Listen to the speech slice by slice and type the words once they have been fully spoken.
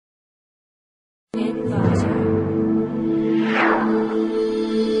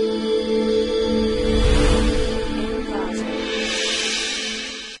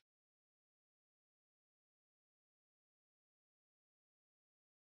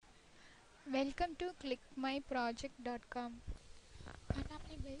Welcome to ClickMyProject.com,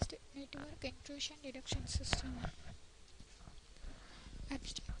 Anomaly-based network intrusion detection system.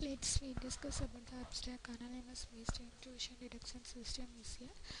 Abstract. Let's we discuss about the abstract anonymous-based intrusion detection system is a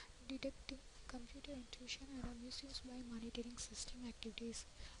detecting computer intrusion and abuse used by monitoring system activities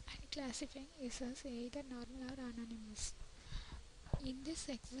and classifying is as either normal or anonymous. In this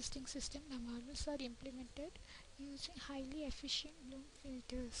existing system, the models are implemented using highly efficient Bloom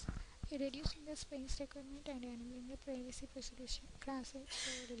filters, reducing the space requirement and enabling the privacy resolution cross-site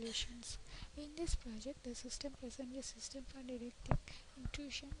correlations. In this project, the system presents a system for detecting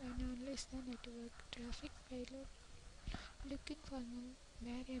intrusion and analyze the network traffic payload, looking for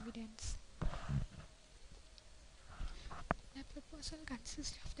malware evidence. The proposal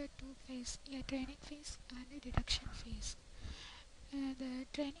consists of the two phases, a training phase and a detection phase. The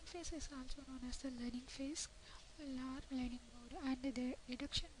training phase is also known as the learning phase or learning mode and the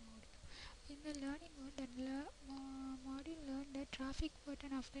detection mode. In the learning mode, the module learns the traffic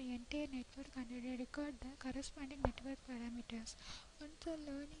pattern of the entire network and record the corresponding network parameters. Once the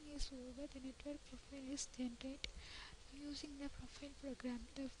learning is over, the network profile is generated using the profile program.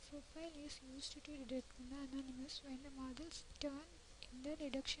 The profile is used to detect the anonymous when the models turn in the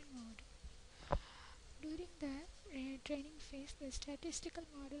detection mode. During the training phase, the statistical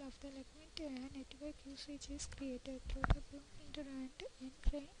model of the network usage is created through the Bloom filter and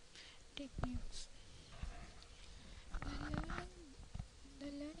entrain techniques. The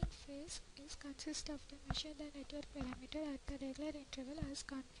learning phase is consists of the measure the network parameter at the regular interval as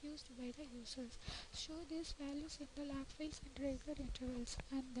confused by the users. Show these values in the log files and regular intervals.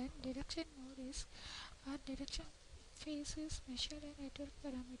 And then detection mode is detection phase is measure the network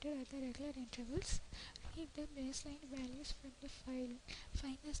parameter at the regular intervals. Read the baseline values from the file.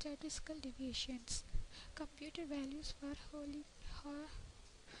 Find the statistical deviations. Computer values for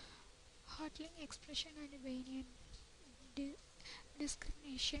Hotling expression and Bayesian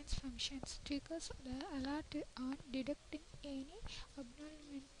discriminations functions triggers the alert on detecting any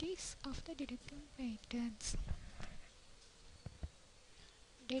abnormalities of the detecting patterns.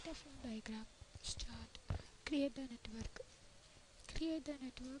 Data flow diagram. Start. Create the network. Create the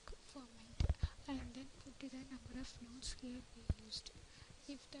network format and then put the number of nodes here be used.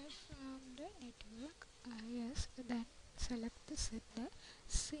 If that from the network yes, then select the set the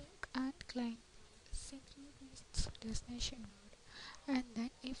sync and client. Sync node means destination node, and then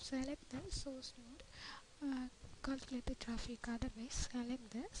if select the source node, calculate the traffic. Otherwise, select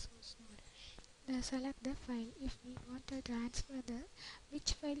the source node. Then select the file. If we want to transfer the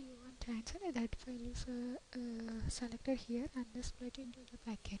which file you want to transfer, that file is selected here and split into the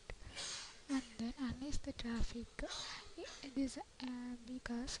packet. And then analyze the traffic. It is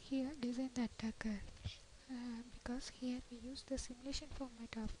because here design the attacker. Because here we use the simulation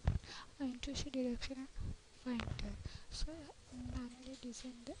format of intrusion detection finder. So manually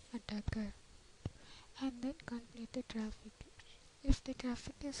design the attacker and then calculate the traffic. If the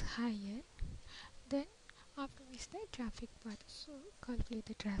traffic is higher, then optimize the traffic path. So calculate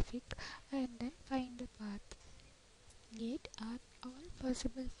the traffic and then find the path. Get all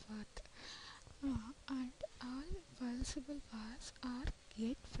possible path. And all possible paths are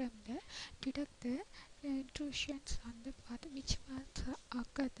get from the detect the intrusions on the path which paths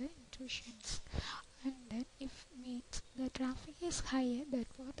occur the intrusions, and then if means the traffic is higher that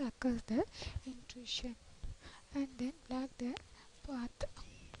path occurs the intrusion, and then block the path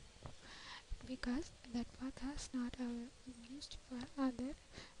because that path has not used for other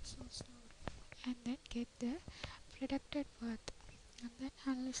source node, and then get the predicted path and then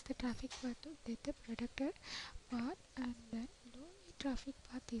analyze the traffic path to get the predicted path, and then low traffic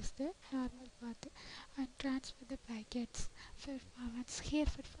path is the normal path and transfer the packets. Performance here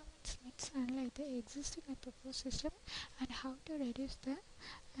performance means analyze the existing and proposed system and how to reduce the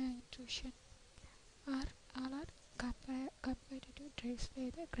intrusion or all are competitive trace by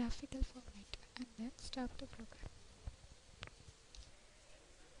the graphical format, and then stop the program.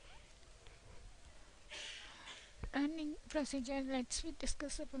 Running procedure. Let's we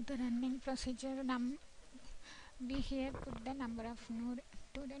discuss about the running procedure. We here put the number of node.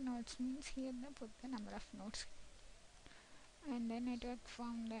 Total nodes means here the put the number of nodes, and then network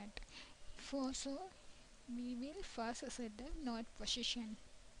from that. So we will first set the node position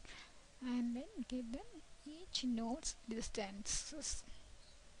and then give them each node's distances.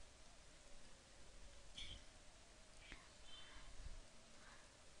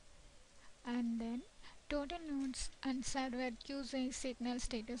 And then total nodes and server QA signal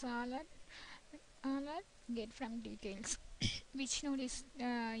status all are get from details. Which node is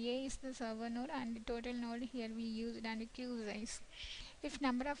A is the server node and the total node here we used and Q size. if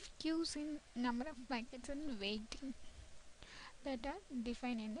number of queues in number of packets in waiting that are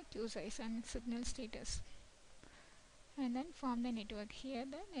defined in the queue size and signal status, and then form the network. Here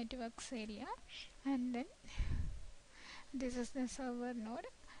the networks area, and then this is the server node,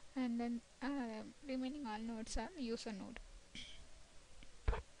 and then remaining all nodes are user node.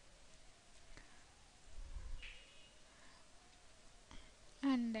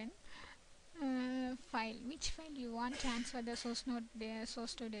 And then file, which file you want transfer the source node, the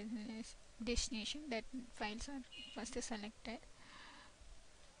source to destination. That files are first selected,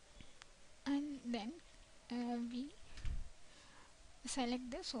 and then we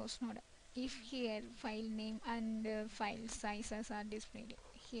select the source node. If here file name and file sizes are displayed,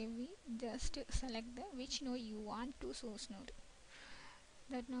 here we just select the which node you want to source node.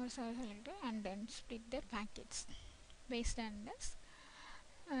 That nodes are selected, and then split the packets based on this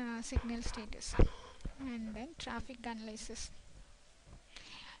signal status. And then traffic analysis.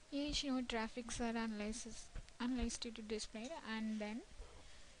 Each node traffics are analyzed to display, and then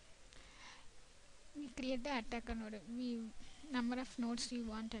we create the attacker node. We number of nodes we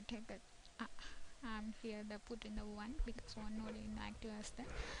want attacker. Here the put in the 1 because one node is active as the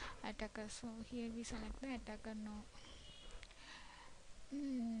attacker. So here we select the attacker node.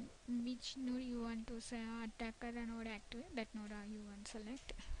 Which node you want to say attacker node activate, that node you want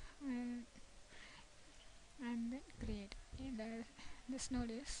select, and then create. This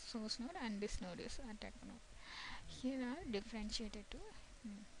node is source node and this node is attacker node. Here are differentiated to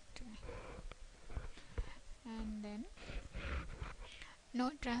and then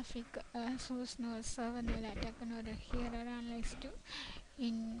node traffic, source node, server node, attacker node here are analyzed to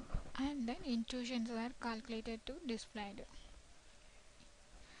in, and then intrusions are calculated to displayed.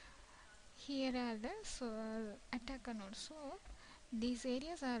 Here are the attacker node. So these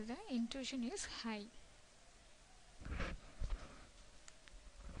areas are the intrusion is high.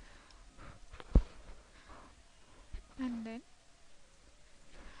 And then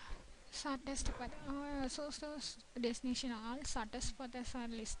shortest path, source destination, all shortest paths are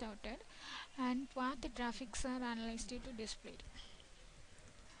listed out, and path traffics are analyzed to displayed.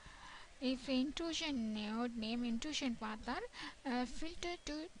 If intrusion node name intrusion path are filtered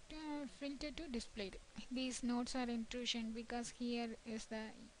to displayed. These nodes are intrusion because here is the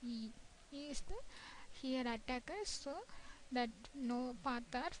is the here attacker, so that no path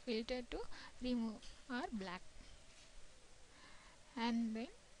are filtered to remove or black. And then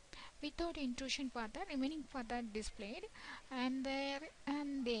without intrusion path, remaining path are displayed, and their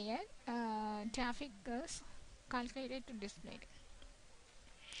traffic is calculated to displayed.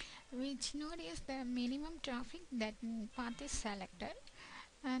 Which node is the minimum traffic, that path is selected,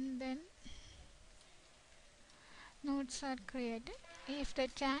 and then nodes are created. If they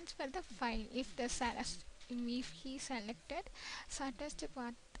transfer the file, if he selected shortest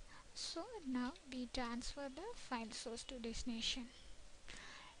path, so now we transfer the file source to destination.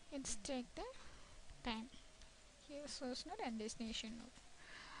 It's take the time. Here source node and destination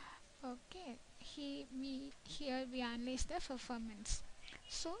node. Okay, here we analyze the performance.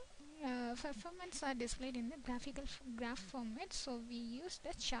 So performance are displayed in the graphical graph format. So we use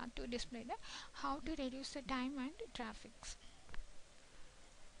the chart to display the how to reduce the time and traffics.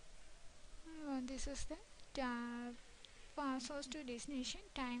 This is the source to destination,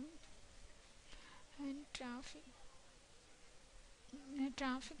 time and traffic.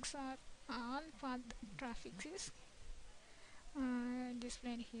 Traffics are all path traffic is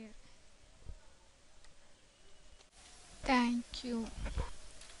displayed here. Thank you.